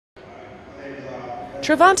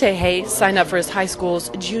Trevante Hayes signed up for his high school's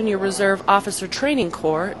Junior Reserve Officer Training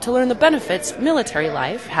Corps to learn the benefits military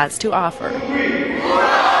life has to offer.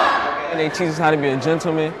 And they teach us how to be a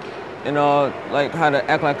gentleman and like how to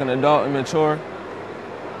act like an adult and mature.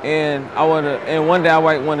 And one day I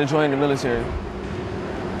want to join the military.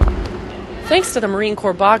 Thanks to the Marine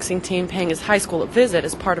Corps boxing team paying his high school a visit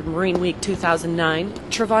as part of Marine Week 2009,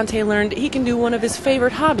 Trevante learned he can do one of his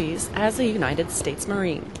favorite hobbies as a United States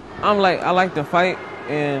Marine. I like to fight,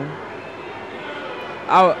 and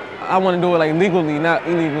I want to do it like legally, not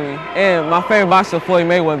illegally. And my favorite boxer, Floyd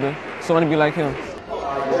Mayweather, so I want to be like him.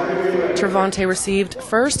 Trevante received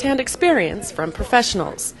first-hand experience from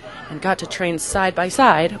professionals and got to train side by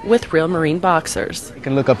side with real Marine boxers. He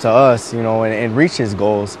can look up to us, and reach his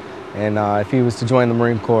goals. And if he was to join the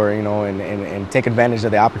Marine Corps, and take advantage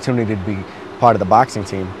of the opportunity to be part of the boxing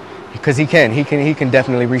team, because he can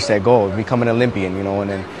definitely reach that goal, become an Olympian, and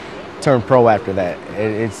then turn pro after that.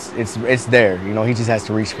 It's there, he just has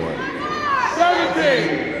to reach for it. 17,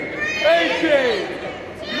 18,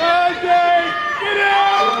 19, get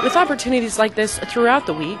out! With opportunities like this throughout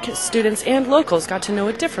the week, students and locals got to know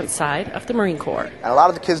a different side of the Marine Corps. And a lot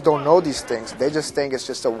of the kids don't know these things. They just think it's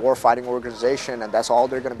just a war-fighting organization and that's all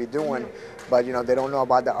they're going to be doing. But, they don't know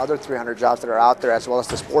about the other 300 jobs that are out there as well as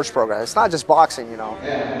the sports program. It's not just boxing,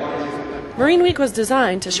 Marine Week was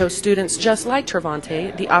designed to show students just like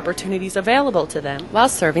Trevante the opportunities available to them while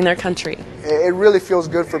serving their country. It really feels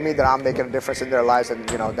good for me that I'm making a difference in their lives and,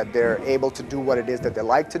 that they're able to do what it is that they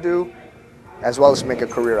like to do, as well as make a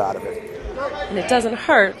career out of it. And it doesn't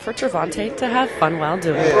hurt for Trevante to have fun while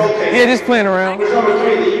doing it. Yeah, just playing around.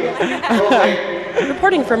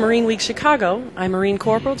 Reporting from Marine Week Chicago, I'm Marine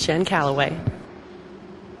Corporal Jenn Calaway.